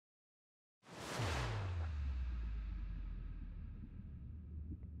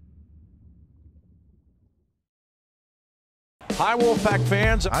Hi, Wolfpack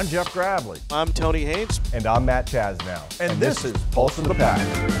fans. I'm Jeff Gravely. I'm Tony Haynes. And I'm Matt Chasnow. And this is Pulse of the Pack.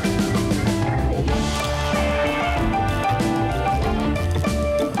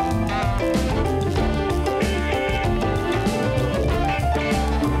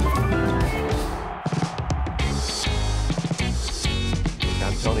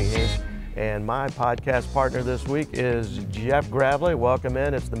 I'm Tony Haynes, and my podcast partner this week is Jeff Gravely. Welcome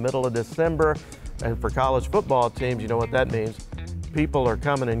in. It's the middle of December, and for college football teams, you know what that means. People are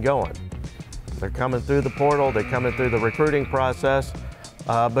coming and going. They're coming through the portal, they're coming through the recruiting process,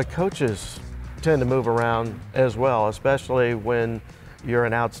 but coaches tend to move around as well, especially when you're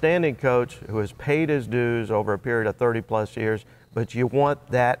an outstanding coach who has paid his dues over a period of 30 plus years, but you want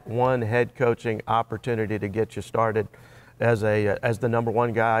that one head coaching opportunity to get you started as the number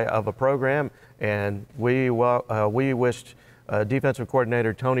one guy of a program. And we wished defensive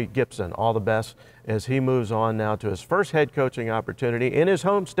coordinator Tony Gibson all the best as he moves on now to his first head coaching opportunity in his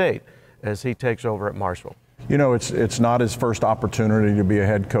home state as he takes over at Marshall. You know, it's not his first opportunity to be a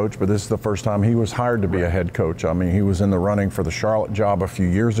head coach, but this is the first time he was hired to be a head coach. I mean, he was in the running for the Charlotte job a few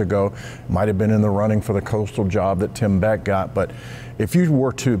years ago, might have been in the running for the Coastal job that Tim Beck got, but if you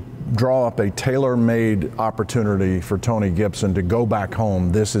were to draw up a tailor-made opportunity for Tony Gibson to go back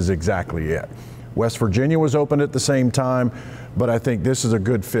home, this is exactly it. West Virginia was open at the same time, but I think this is a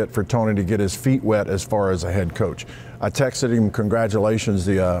good fit for Tony to get his feet wet as far as a head coach. I texted him congratulations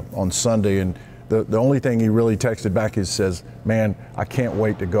on Sunday, and the only thing he really texted back is says, man, I can't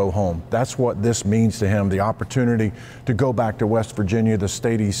wait to go home. That's what this means to him, the opportunity to go back to West Virginia, the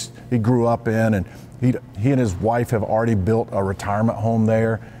state he grew up in, and he and his wife have already built a retirement home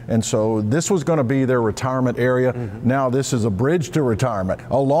there. And so this was going to be their retirement area. Mm-hmm. Now this is a bridge to retirement,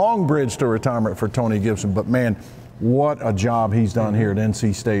 a long bridge to retirement for Tony Gibson. But man, what a job he's done here at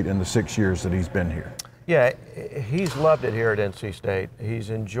NC State in the 6 years that he's been here. Yeah, he's loved it here at NC State. He's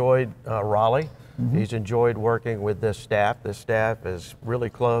enjoyed Raleigh. Mm-hmm. He's enjoyed working with this staff. This staff is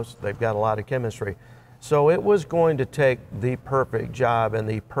really close. They've got a lot of chemistry. So it was going to take the perfect job and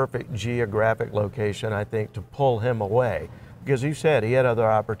the perfect geographic location, I think, to pull him away. Because you said he had other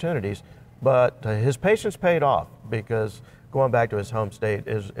opportunities, but his patience paid off because going back to his home state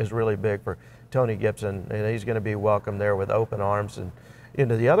is really big for Tony Gibson, and he's going to be welcomed there with open arms. And you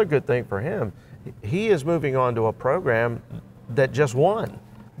know, the other good thing for him, he is moving on to a program that just won.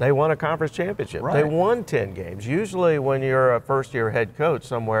 They won a conference championship. Right. They won 10 games. Usually when you're a first-year head coach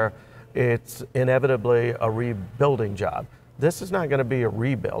somewhere, it's inevitably a rebuilding job. This is not going to be a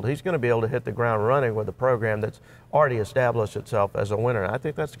rebuild. He's going to be able to hit the ground running with a program that's already established itself as a winner. I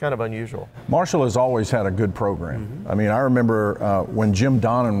think that's kind of unusual. Marshall has always had a good program. Mm-hmm. I mean, I remember when Jim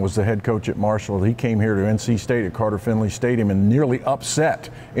Donnan was the head coach at Marshall, he came here to NC State at Carter Finley Stadium and nearly upset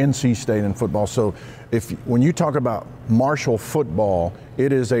NC State in football. So when you talk about Marshall football,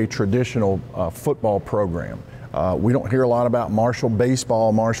 it is a traditional football program. We don't hear a lot about Marshall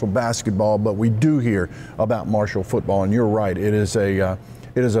baseball, Marshall basketball, but we do hear about Marshall football. And you're right, it is a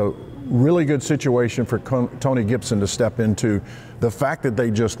really good situation for Tony Gibson to step into. The fact that they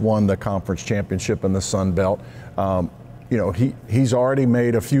just won the conference championship in the Sun Belt, you know, he's already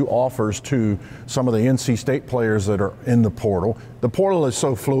made a few offers to some of the NC State players that are in the portal. The portal is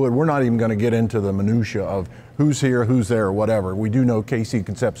so fluid, we're not even going to get into the minutia of who's here, who's there, or whatever. We do know Casey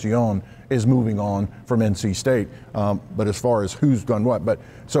Concepcion is moving on from NC State, but as far as who's done what. But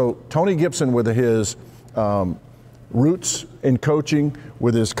so Tony Gibson, with his roots in coaching,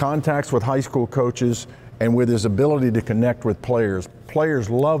 with his contacts with high school coaches, and with his ability to connect with players.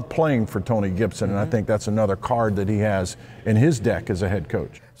 Players love playing for Tony Gibson, and I think that's another card that he has in his deck as a head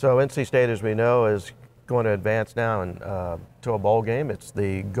coach. So NC State, as we know, is going to advance now to a bowl game. It's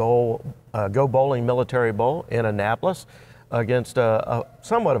the Go Bowling Military Bowl in Annapolis against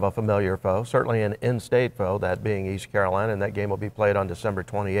somewhat of a familiar foe, certainly an in-state foe, that being East Carolina, and that game will be played on December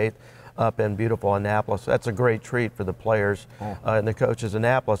 28th. Up in beautiful Annapolis. That's a great treat for the players and the coaches.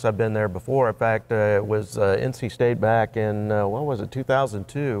 Annapolis, I've been there before. In fact, it was NC State back in,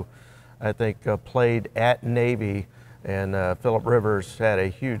 2002, I think, played at Navy, and Phillip Rivers had a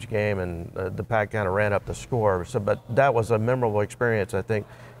huge game, and the Pack kind of ran up the score. So, but that was a memorable experience, I think,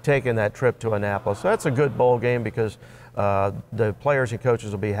 taking that trip to Annapolis. So that's a good bowl game because the players and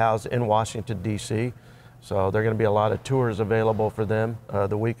coaches will be housed in Washington, D.C., so there are going to be a lot of tours available for them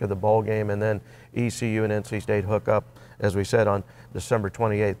the week of the bowl game, and then ECU and NC State hook up, as we said, on December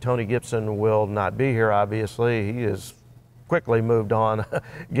 28th. Tony Gibson will not be here, obviously. He has quickly moved on,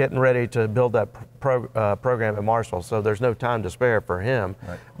 getting ready to build that program at Marshall, so there's no time to spare for him.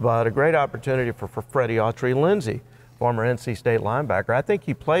 Right. But a great opportunity for Freddie Autry-Lindsey, former NC State linebacker. I think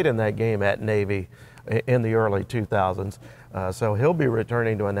he played in that game at Navy in the early 2000s. So he'll be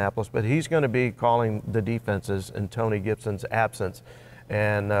returning to Annapolis, but he's going to be calling the defenses in Tony Gibson's absence.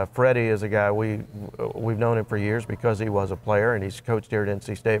 And Freddie is a guy we've known him for years because he was a player, and he's coached here at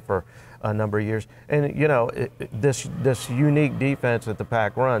NC State for a number of years. And you know, this unique defense that the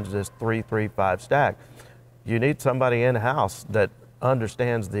Pack runs, this 3-3-5 stack, you need somebody in-house that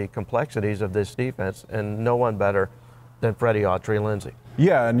understands the complexities of this defense, and no one better than Freddie Autry-Lindsey.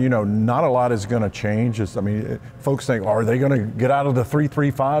 Yeah, and you know, not a lot is going to change. I mean, folks think, are they going to get out of the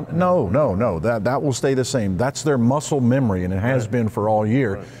 3-3-5? No. That will stay the same. That's their muscle memory, and it has been for all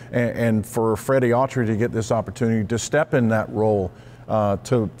year. Right. And for Freddie Autry to get this opportunity to step in that role,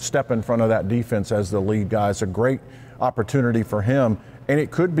 to step in front of that defense as the lead guy, is a great opportunity for him. And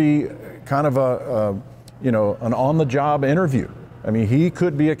it could be kind of an on-the-job interview. I mean, he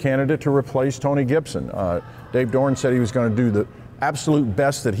could be a candidate to replace Tony Gibson. Dave Dorn said he was going to do the absolute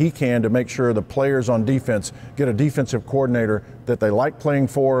best that he can to make sure the players on defense get a defensive coordinator that they like playing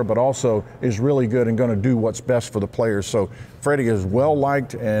for, but also is really good and going to do what's best for the players. So Freddie is well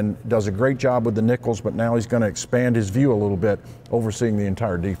liked and does a great job with the nickels, but now he's going to expand his view a little bit, overseeing the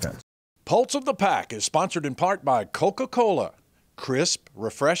entire defense. Pulse of the Pack is sponsored in part by Coca-Cola. Crisp,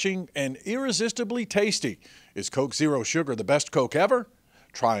 refreshing, and irresistibly tasty. Is Coke Zero Sugar the best Coke ever?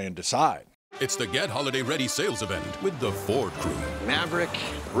 Try and decide. It's the Get Holiday Ready sales event with the Ford crew. Maverick,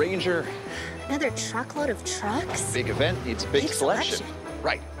 Ranger. Another truckload of trucks? Big event needs big selection.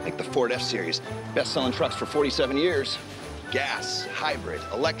 Right, like the Ford F-Series. Best-selling trucks for 47 years. Gas, hybrid,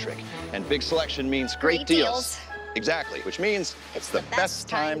 electric, and big selection means great deals. Exactly, which means it's the best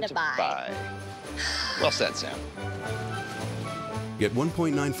time to buy. Well said, Sam. Get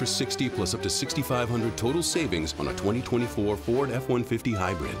 1.9 for $60 plus up to $6,500 total savings on a 2024 Ford F-150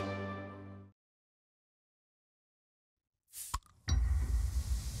 hybrid.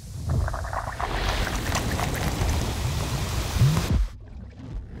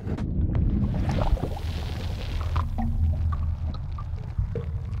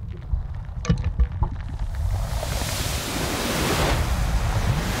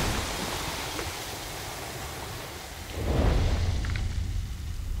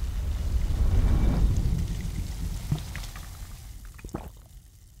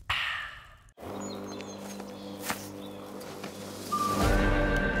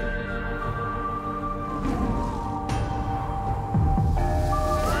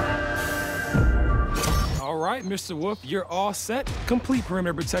 Mr. Wolf, you're all set. Complete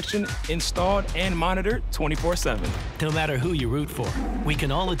perimeter protection installed and monitored 24/7. No matter who you root for, we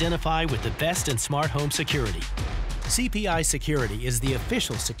can all identify with the best in smart home security. CPI Security is the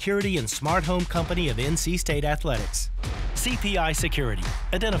official security and smart home company of NC State Athletics. CPI Security.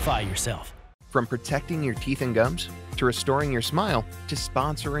 Identify yourself. From protecting your teeth and gums, to restoring your smile, to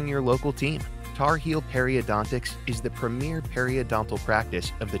sponsoring your local team, Tar Heel Periodontics is the premier periodontal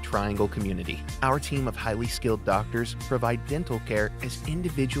practice of the Triangle community. Our team of highly skilled doctors provide dental care as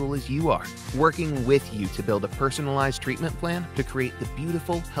individual as you are, working with you to build a personalized treatment plan to create the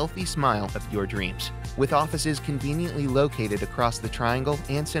beautiful, healthy smile of your dreams. With offices conveniently located across the Triangle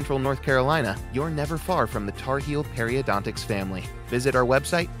and Central North Carolina, you're never far from the Tar Heel Periodontics family. Visit our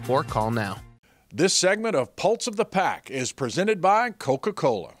website or call now. This segment of Pulse of the Pack is presented by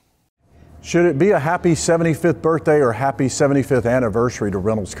Coca-Cola. Should it be a happy 75th birthday or happy 75th anniversary to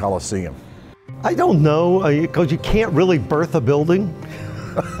Reynolds Coliseum? I don't know, because you can't really birth a building.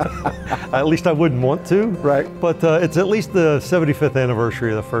 At least I wouldn't want to. Right. But it's at least the 75th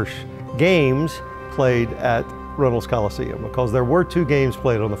anniversary of the first games played at Reynolds Coliseum, because there were 2 games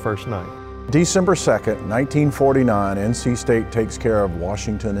played on the first night. December 2nd, 1949, NC State takes care of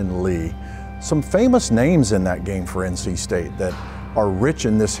Washington and Lee. Some famous names in that game for NC State that are rich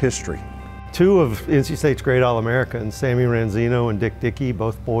in this history. 2 of NC State's great All-Americans, Sammy Ranzino and Dick Dickey,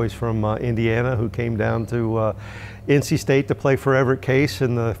 both boys from Indiana, who came down to NC State to play for Everett Case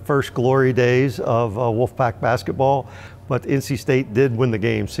in the first glory days of Wolfpack basketball. But NC State did win the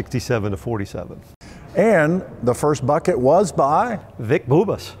game 67-47. And the first bucket was by Vic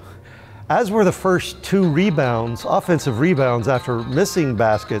Bubas. As were the first 2 rebounds, offensive rebounds after missing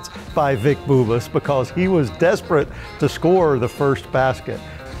baskets by Vic Bubas, because he was desperate to score the first basket.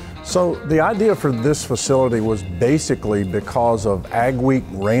 So the idea for this facility was basically because of Ag Week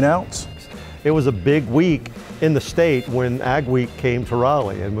rainouts? It was a big week in the state when Ag Week came to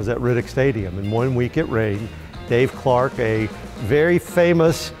Raleigh and was at Riddick Stadium. And one week it rained. Dave Clark, a very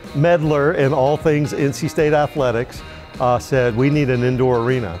famous meddler in all things NC State athletics, said, we need an indoor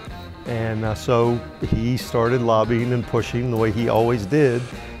arena. And so he started lobbying and pushing the way he always did.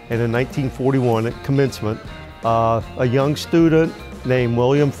 And in 1941 at commencement, a young student named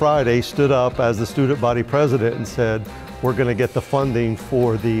William Friday stood up as the student body president and said, we're going to get the funding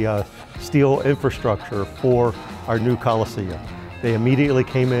for the steel infrastructure for our new Coliseum. They immediately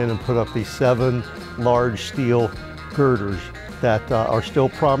came in and put up these 7 large steel girders that are still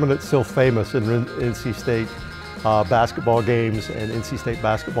prominent, still famous in NC State basketball games and NC State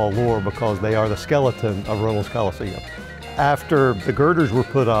basketball lore, because they are the skeleton of Reynolds Coliseum. After the girders were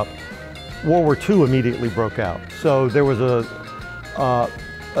put up, World War II immediately broke out. So there was a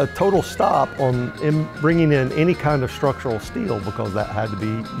total stop on bringing in any kind of structural steel, because that had to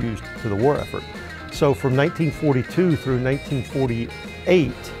be used to the war effort. So from 1942 through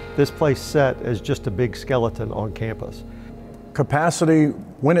 1948, this place sat as just a big skeleton on campus. Capacity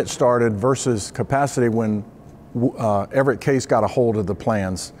when it started versus capacity when Everett Case got a hold of the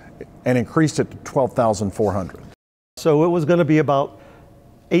plans and increased it to 12,400. So it was going to be about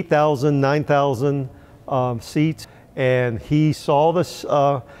 8,000, 9,000 seats, and he saw this,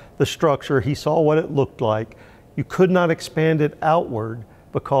 the structure, he saw what it looked like. You could not expand it outward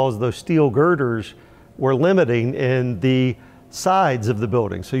because those steel girders were limiting in the sides of the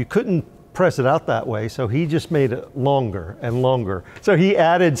building. So you couldn't press it out that way, so he just made it longer and longer. So he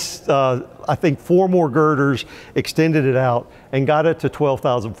added, I think, 4 more girders, extended it out, and got it to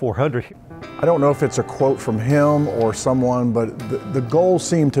 12,400. I don't know if it's a quote from him or someone, but the goal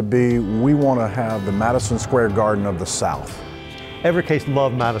seemed to be, we want to have the Madison Square Garden of the South. Everett Case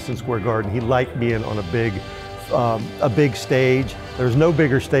loved Madison Square Garden. He liked being on a big stage. There's no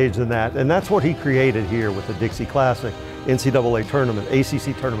bigger stage than that, and that's what he created here with the Dixie Classic, NCAA tournament,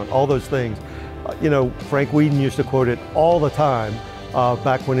 ACC tournament, all those things. You know, Frank Whedon used to quote it all the time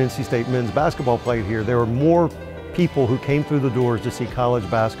back when NC State men's basketball played here. There were more people who came through the doors to see college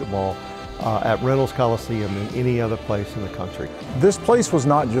basketball at Reynolds Coliseum than any other place in the country. This place was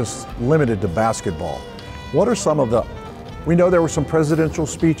not just limited to basketball. What are some of the, we know there were some presidential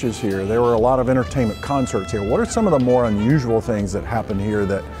speeches here, there were a lot of entertainment concerts here. What are some of the more unusual things that happen here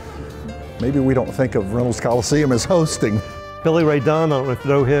that maybe we don't think of Reynolds Coliseum as hosting? Billy Ray Dunn, I don't know if you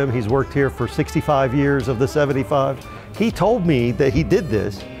know him, he's worked here for 65 years of the 75. He told me that he did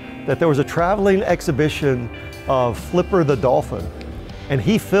this, that there was a traveling exhibition of Flipper the Dolphin, and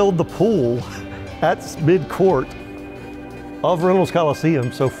he filled the pool at mid-court of Reynolds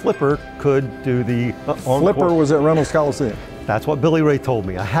Coliseum so Flipper could do the on-court. Flipper was at Reynolds Coliseum? That's what Billy Ray told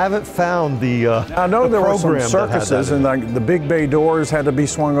me. I haven't found the I know there were some circuses and the big bay doors had to be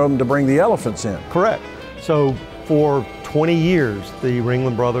swung open to bring the elephants in. Correct. So for 20 years, the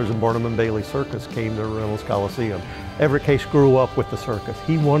Ringling Brothers and Barnum and Bailey Circus came to Reynolds Coliseum. Everett Case grew up with the circus.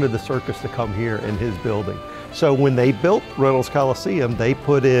 He wanted the circus to come here in his building. So when they built Reynolds Coliseum, they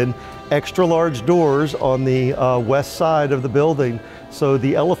put in extra large doors on the west side of the building so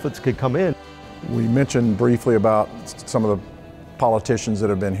the elephants could come in. We mentioned briefly about some of the politicians that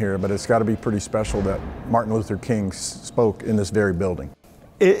have been here, but it's got to be pretty special that Martin Luther King spoke in this very building.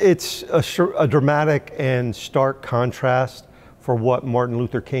 It's a dramatic and stark contrast for what Martin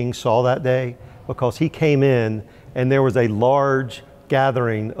Luther King saw that day, because he came in and there was a large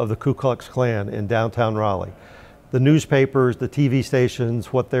gathering of the Ku Klux Klan in downtown Raleigh. The newspapers, the TV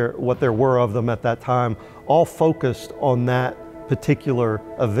stations, what there were of them at that time, all focused on that particular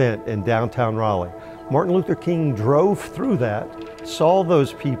event in downtown Raleigh. Martin Luther King drove through that, saw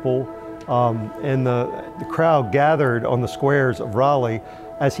those people, and the crowd gathered on the squares of Raleigh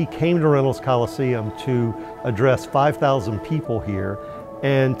as he came to Reynolds Coliseum to address 5,000 people here.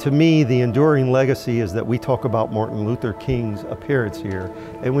 And to me, the enduring legacy is that we talk about Martin Luther King's appearance here,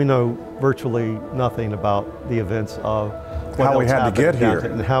 and we know virtually nothing about the events of how he had to get here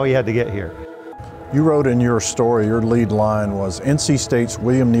and how he had to get here. You wrote in your story, your lead line was, NC State's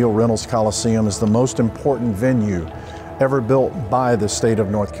William Neal Reynolds Coliseum is the most important venue ever built by the state of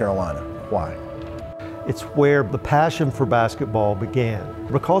North Carolina. Why? It's where the passion for basketball began.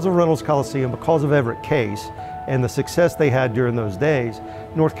 Because of Reynolds Coliseum, because of Everett Case, and the success they had during those days,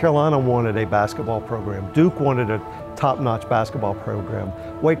 North Carolina wanted a basketball program. Duke wanted a top-notch basketball program.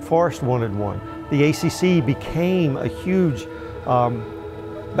 Wake Forest wanted one. The ACC became a huge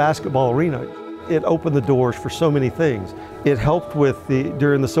basketball arena. It opened the doors for so many things. It helped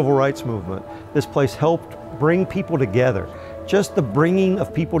during the Civil Rights Movement. This place helped bring people together. Just the bringing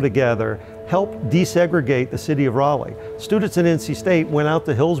of people together helped desegregate the city of Raleigh. Students at NC State went out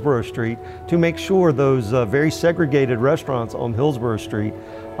to Hillsborough Street to make sure those very segregated restaurants on Hillsborough Street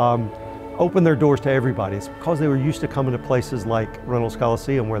opened their doors to everybody. It's because they were used to coming to places like Reynolds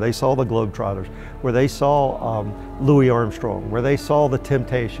Coliseum, where they saw the Globetrotters, where they saw Louis Armstrong, where they saw the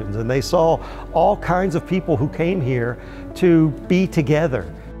Temptations, and they saw all kinds of people who came here to be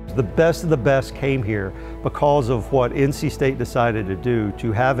together. The best of the best came here because of what NC State decided to do,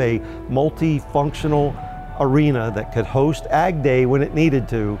 to have a multifunctional arena that could host Ag Day when it needed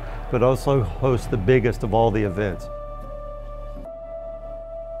to, but also host the biggest of all the events.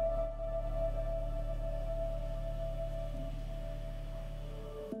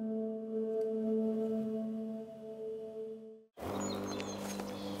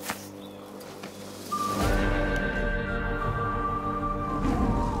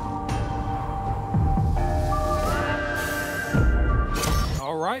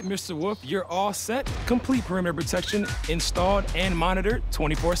 Mr. Wolf, you're all set. Complete perimeter protection installed and monitored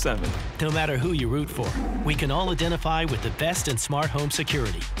 24/7. No matter who you root for, we can all identify with the best in smart home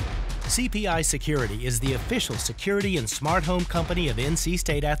security. CPI Security is the official security and smart home company of NC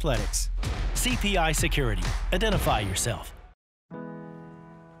State Athletics. CPI Security. Identify yourself.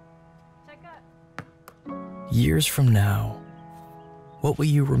 Years from now, what will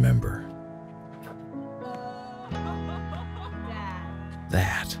you remember?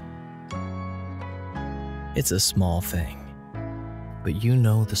 That. It's a small thing, but you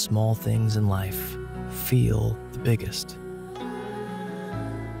know the small things in life feel the biggest. I'm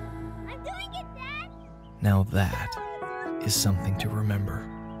doing it, Dad! Now that is something to remember.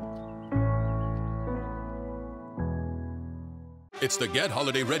 It's the Get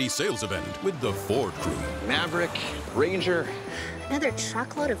Holiday Ready sales event with the Ford crew. Maverick, Ranger. Another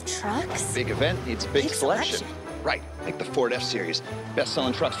truckload of trucks? Big event needs big selection. Right, like the Ford F-Series.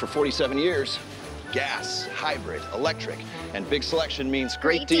 Best-selling trucks for 47 years. Gas, hybrid, electric, and big selection means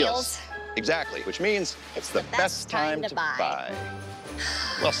great deals. Exactly, which means it's the best time to buy.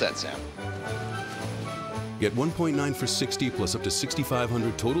 Well said, Sam. Get 1.9 for 60 plus up to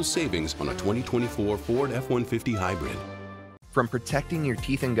 $6,500 total savings on a 2024 Ford F-150 hybrid. From protecting your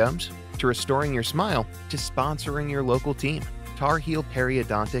teeth and gums, to restoring your smile, to sponsoring your local team, Tar Heel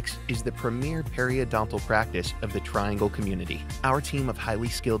Periodontics is the premier periodontal practice of the Triangle community. Our team of highly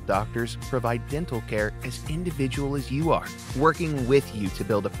skilled doctors provide dental care as individual as you are, working with you to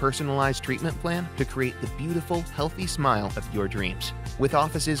build a personalized treatment plan to create the beautiful, healthy smile of your dreams. With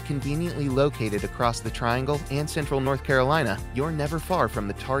offices conveniently located across the Triangle and Central North Carolina, you're never far from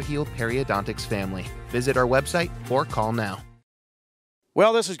the Tar Heel Periodontics family. Visit our website or call now.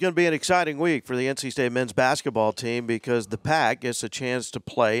 Well, this is going to be an exciting week for the NC State men's basketball team because the Pack gets a chance to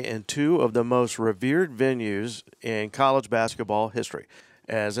play in two of the most revered venues in college basketball history.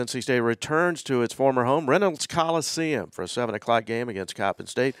 As NC State returns to its former home, Reynolds Coliseum, for a 7 o'clock game against Coppin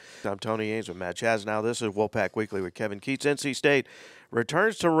State. I'm Tony Ames with Matt Chasnow. This is Wolfpack Weekly with Kevin Keats. NC State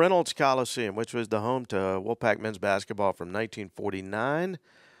returns to Reynolds Coliseum, which was the home to Wolfpack men's basketball from 1949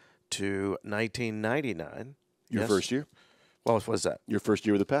 to 1999. Your first year? Well, what was that? Your first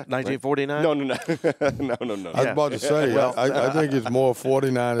year with the Pack? 1949? Right? No. No. I was about to say, well, I think it's more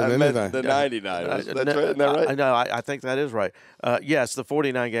 49 than anything. The 99. That's right. Isn't that right? No, I think that is right. Yes, the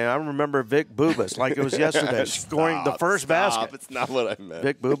 49 game. I remember Vic Bubas, like it was yesterday, scoring the first basket. It's not what I meant.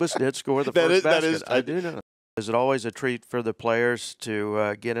 Vic Bubas did score the first basket. I do know. Is it always a treat for the players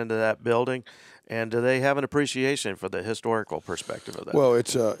to get into that building? And do they have an appreciation for the historical perspective of that? Well,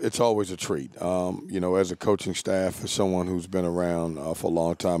 it's always a treat. As a coaching staff, as someone who's been around for a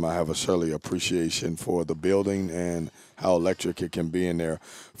long time, I have a certainly appreciation for the building and how electric it can be in there.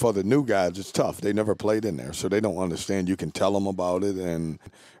 For the new guys, it's tough. They never played in there, so they don't understand. You can tell them about it, and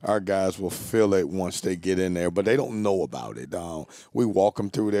our guys will feel it once they get in there, but they don't know about it. We walk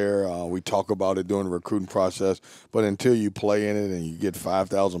them through there. We talk about it during the recruiting process, but until you play in it and you get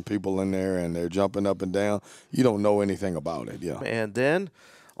 5,000 people in there and they're jumping up and down, you don't know anything about it. Yeah. And then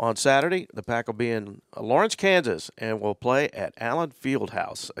on Saturday, the Pack will be in Lawrence, Kansas, and will play at Allen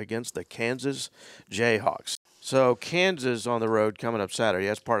Fieldhouse against the Kansas Jayhawks. So Kansas on the road coming up Saturday.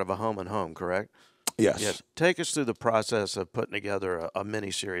 That's part of a home and home, correct? Yes. Take us through the process of putting together a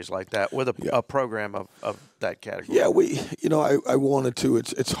mini-series like that with a program of that category. Yeah, I wanted to.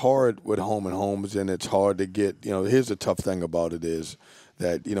 It's hard with home and homes, and it's hard to get, here's the tough thing about it is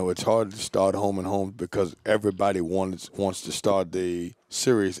that, it's hard to start home and home because everybody wants to start the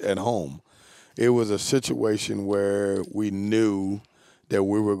series at home. It was a situation where we knew that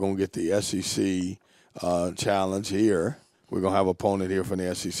we were going to get the SEC challenge here. We're going to have an opponent here from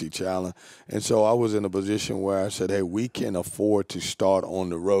the SEC Challenge. And so I was in a position where I said, hey, we can afford to start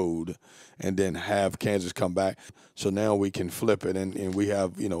on the road and then have Kansas come back. So now we can flip it, and we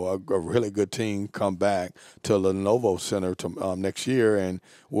have, a really good team come back to Lenovo Center next year, and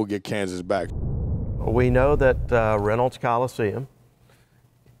we'll get Kansas back. We know that Reynolds Coliseum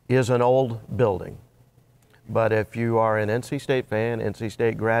is an old building. But if you are an NC State fan, NC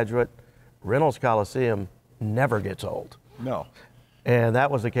State graduate, Reynolds Coliseum never gets old. No. And that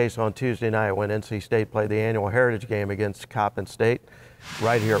was the case on Tuesday night when NC State played the annual Heritage game against Coppin State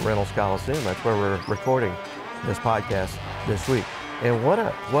right here at Reynolds Coliseum. That's where we're recording this podcast this week. And what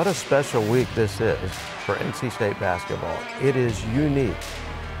a special week this is for NC State basketball. It is unique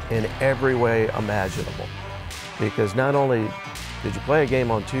in every way imaginable, because not only did you play a game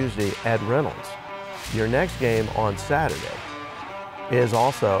on Tuesday at Reynolds, your next game on Saturday is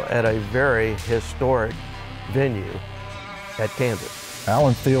also at a very historic venue at Kansas.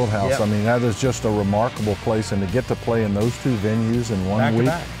 Allen Fieldhouse, Yep. I mean, that is just a remarkable place, and to get to play in those two venues in one week,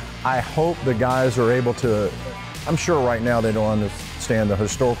 I hope the guys are able to, I'm sure right now they don't understand the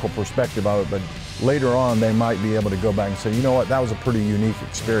historical perspective of it, but later on they might be able to go back and say, you know what, that was a pretty unique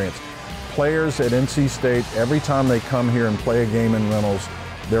experience. Players at NC State, every time they come here and play a game in Reynolds,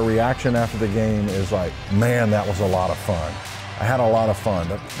 their reaction after the game is like, man, that was a lot of fun. I had a lot of fun.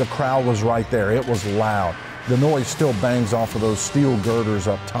 The crowd was right there. It was loud. The noise still bangs off of those steel girders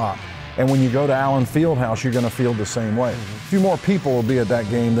up top. And when you go to Allen Fieldhouse, you're going to feel the same way. A few more people will be at that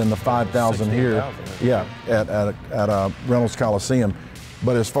game than the 5,000 here. Yeah, at Reynolds Coliseum.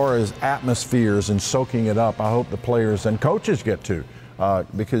 But as far as atmospheres and soaking it up, I hope the players and coaches get to,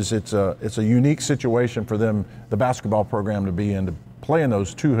 because it's a unique situation for them, the basketball program, to be in, to play in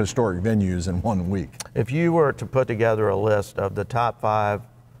those two historic venues in 1 week. If you were to put together a list of the top 5,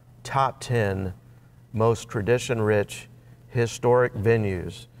 top 10 most tradition-rich historic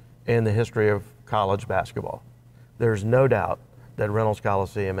venues in the history of college basketball, there's no doubt that Reynolds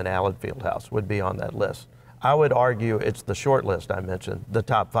Coliseum and Allen Fieldhouse would be on that list. I would argue it's the short list I mentioned, the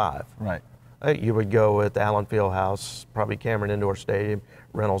top 5. Right. You would go with Allen Fieldhouse, probably Cameron Indoor Stadium,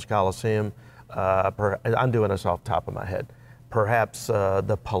 Reynolds Coliseum. I'm doing this off the top of my head. Perhaps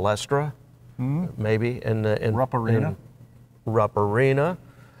the Palestra, maybe in Rupp Arena. Rupp Arena.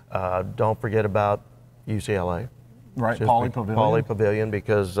 Don't forget about UCLA. Right, Pauley Pavilion. Pauley Pavilion,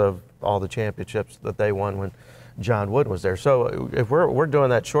 because of all the championships that they won when John Wood was there. So if we're doing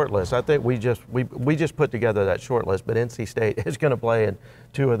that short list, I think we just put together that short list, but NC State is going to play in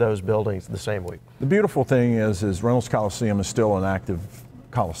 2 of those buildings the same week. The beautiful thing is Reynolds Coliseum is still an active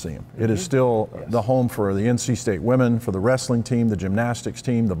Coliseum. It is still the home for the NC State women, for the wrestling team, the gymnastics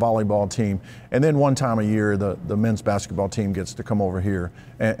team, the volleyball team, and then one time a year the men's basketball team gets to come over here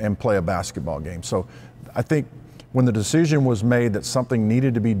and play a basketball game. So I think when the decision was made that something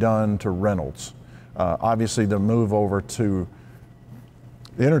needed to be done to Reynolds, obviously the move over to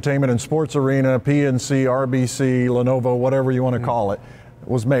the Entertainment and Sports Arena, PNC, RBC, Lenovo, whatever you want to call it,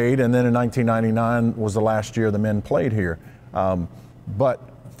 was made, and then in 1999 was the last year the men played here. But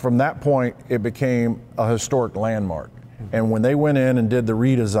from that point, it became a historic landmark. And when they went in and did the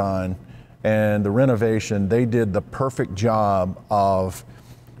redesign and the renovation, they did the perfect job of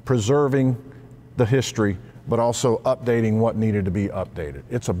preserving the history, but also updating what needed to be updated.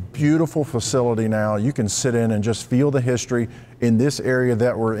 It's a beautiful facility now. You can sit in and just feel the history. In this area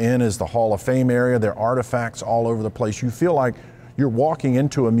that we're in is the Hall of Fame area. There are artifacts all over the place. You feel like you're walking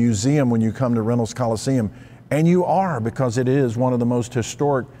into a museum when you come to Reynolds Coliseum. And you are, because it is one of the most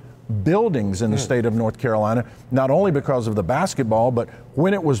historic buildings in the state of North Carolina, not only because of the basketball, but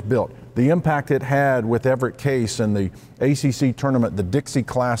when it was built, the impact it had with Everett Case and the ACC tournament, the Dixie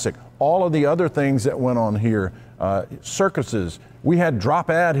Classic, all of the other things that went on here, circuses. We had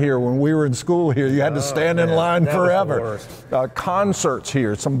drop ad here when we were in school here. You had to stand in line forever. Concerts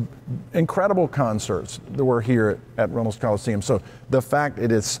here, some incredible concerts that were here at Reynolds Coliseum. So the fact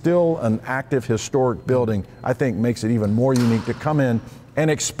it is still an active historic building, I think makes it even more unique to come in and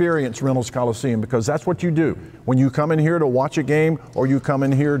experience Reynolds Coliseum, because that's what you do. When you come in here to watch a game or you come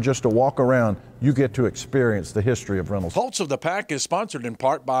in here just to walk around, you get to experience the history of Reynolds. Pulse of the Pack is sponsored in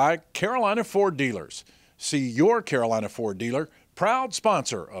part by Carolina Ford Dealers. See your Carolina Ford dealer, proud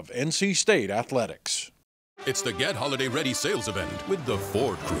sponsor of NC State Athletics. It's the Get Holiday Ready sales event with the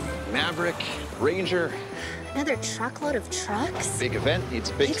Ford crew. Maverick, Ranger. Another truckload of trucks? Big event needs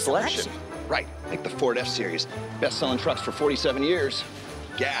a big selection. Right, like the Ford F-Series. Best-selling trucks for 47 years.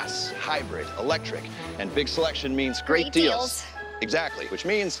 Gas, hybrid, electric, and big selection means great deals. Exactly, which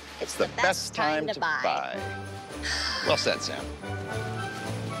means it's the best time to buy. Well said, Sam.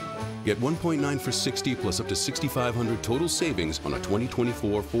 Get 1.9 for $60 plus up to $6,500 total savings on a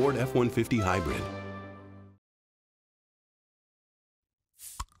 2024 Ford F-150 hybrid.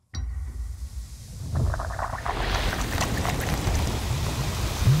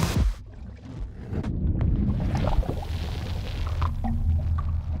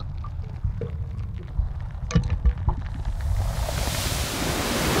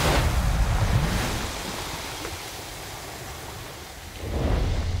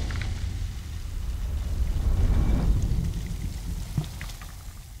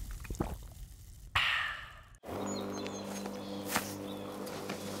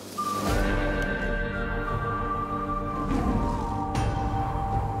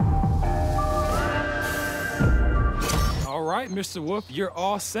 right, Mr. Wolf, you're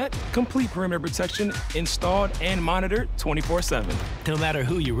all set. Complete perimeter protection installed and monitored 24/7. No matter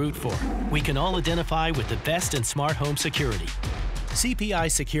who you root for, we can all identify with the best in smart home security. CPI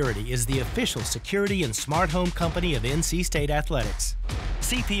Security is the official security and smart home company of NC State Athletics.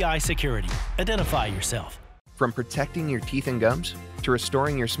 CPI Security. Identify yourself. From protecting your teeth and gums, to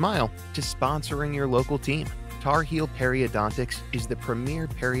restoring your smile, to sponsoring your local team, Tar Heel Periodontics is the premier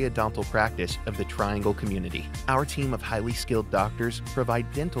periodontal practice of the Triangle community. Our team of highly skilled doctors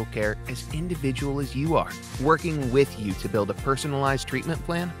provide dental care as individual as you are, working with you to build a personalized treatment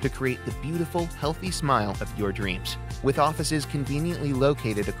plan to create the beautiful, healthy smile of your dreams. With offices conveniently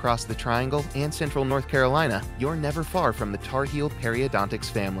located across the Triangle and Central North Carolina, you're never far from the Tar Heel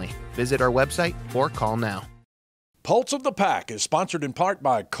Periodontics family. Visit our website or call now. Pulse of the Pack is sponsored in part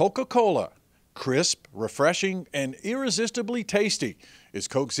by Coca-Cola. Crisp, refreshing, and irresistibly tasty. Is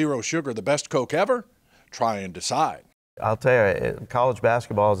Coke Zero Sugar the best Coke ever? Try and decide. I'll tell you, college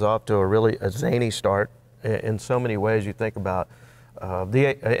basketball is off to a zany start in so many ways. You think about the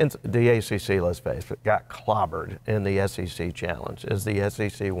ACC, let's face it, got clobbered in the SEC Challenge as the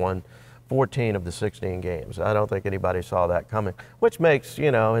SEC won 14 of the 16 games. I don't think anybody saw that coming, which makes,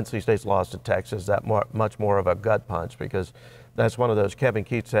 NC State's loss to Texas that much more of a gut punch, because that's one of those. Kevin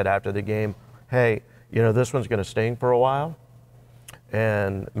Keats said after the game, hey, this one's going to sting for a while,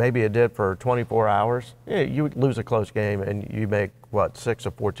 and maybe it did for 24 hours. Yeah, you lose a close game and you make, 6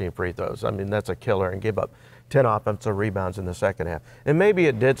 of 14 free throws. I mean, that's a killer, and give up 10 offensive rebounds in the second half. And maybe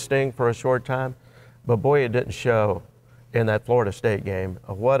it did sting for a short time, but boy, it didn't show in that Florida State game.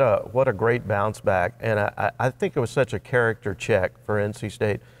 What a great bounce back, and I think it was such a character check for NC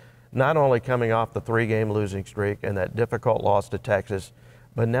State, not only coming off the 3-game losing streak and that difficult loss to Texas,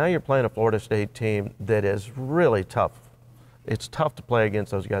 but now you're playing a Florida State team that is really tough. It's tough to play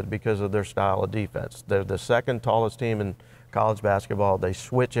against those guys because of their style of defense. They're the second tallest team in college basketball. They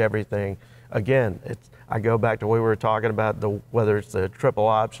switch everything. Again, I go back to what we were talking about, whether it's the triple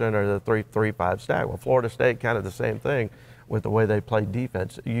option or the 3-3-5 stack. Well, Florida State kind of the same thing with the way they play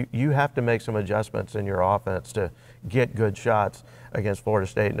defense. You have to make some adjustments in your offense to get good shots against Florida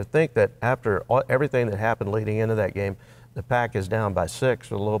State. And to think that after everything that happened leading into that game, the Pack is down by 6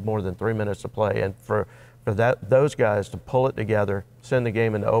 with a little more than 3 minutes to play. And for those guys to pull it together, send the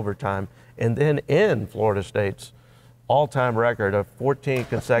game into overtime, and then end Florida State's all-time record of 14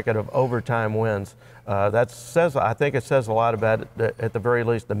 consecutive overtime wins, I think it says a lot about, at the very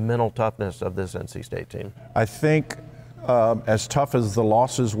least, the mental toughness of this NC State team. I think as tough as the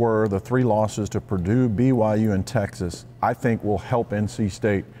losses were, the 3 losses to Purdue, BYU, and Texas, I think will help NC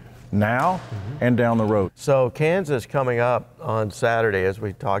State now and down the road. So Kansas coming up on Saturday, as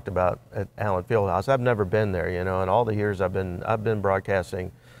we talked about at Allen Fieldhouse. I've never been there, in all the years I've been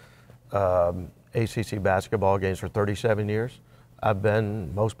broadcasting ACC basketball games for 37 years. I've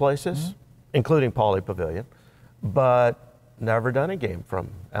been most places, including Pauley Pavilion, but never done a game from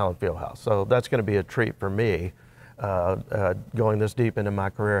Allen Fieldhouse. So that's going to be a treat for me, going this deep into my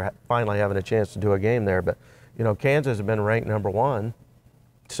career, finally having a chance to do a game there. But, Kansas has been ranked #1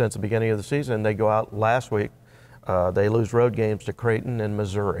 since the beginning of the season. They go out last week. They lose road games to Creighton and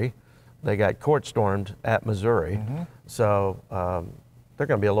Missouri. They got court-stormed at Missouri. So they're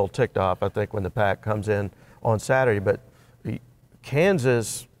going to be a little ticked off, I think, when the Pack comes in on Saturday. But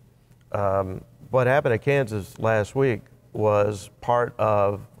Kansas, what happened at Kansas last week was part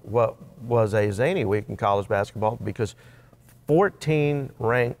of what was a zany week in college basketball, because 14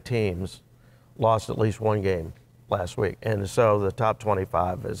 ranked teams lost at least one game last week. And so the top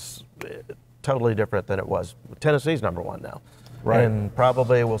 25 is totally different than it was. Tennessee's #1 now. Right. And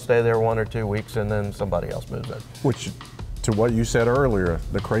probably will stay there 1 or 2 weeks, and then somebody else moves in. Which, to what you said earlier,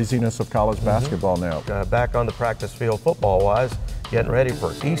 the craziness of college basketball now. Back on the practice field football-wise, getting ready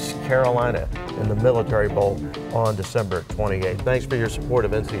for East Carolina in the Military Bowl on December 28th. Thanks for your support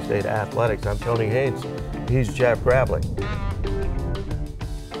of NC State Athletics. I'm Tony Haynes. He's Jeff Gravely.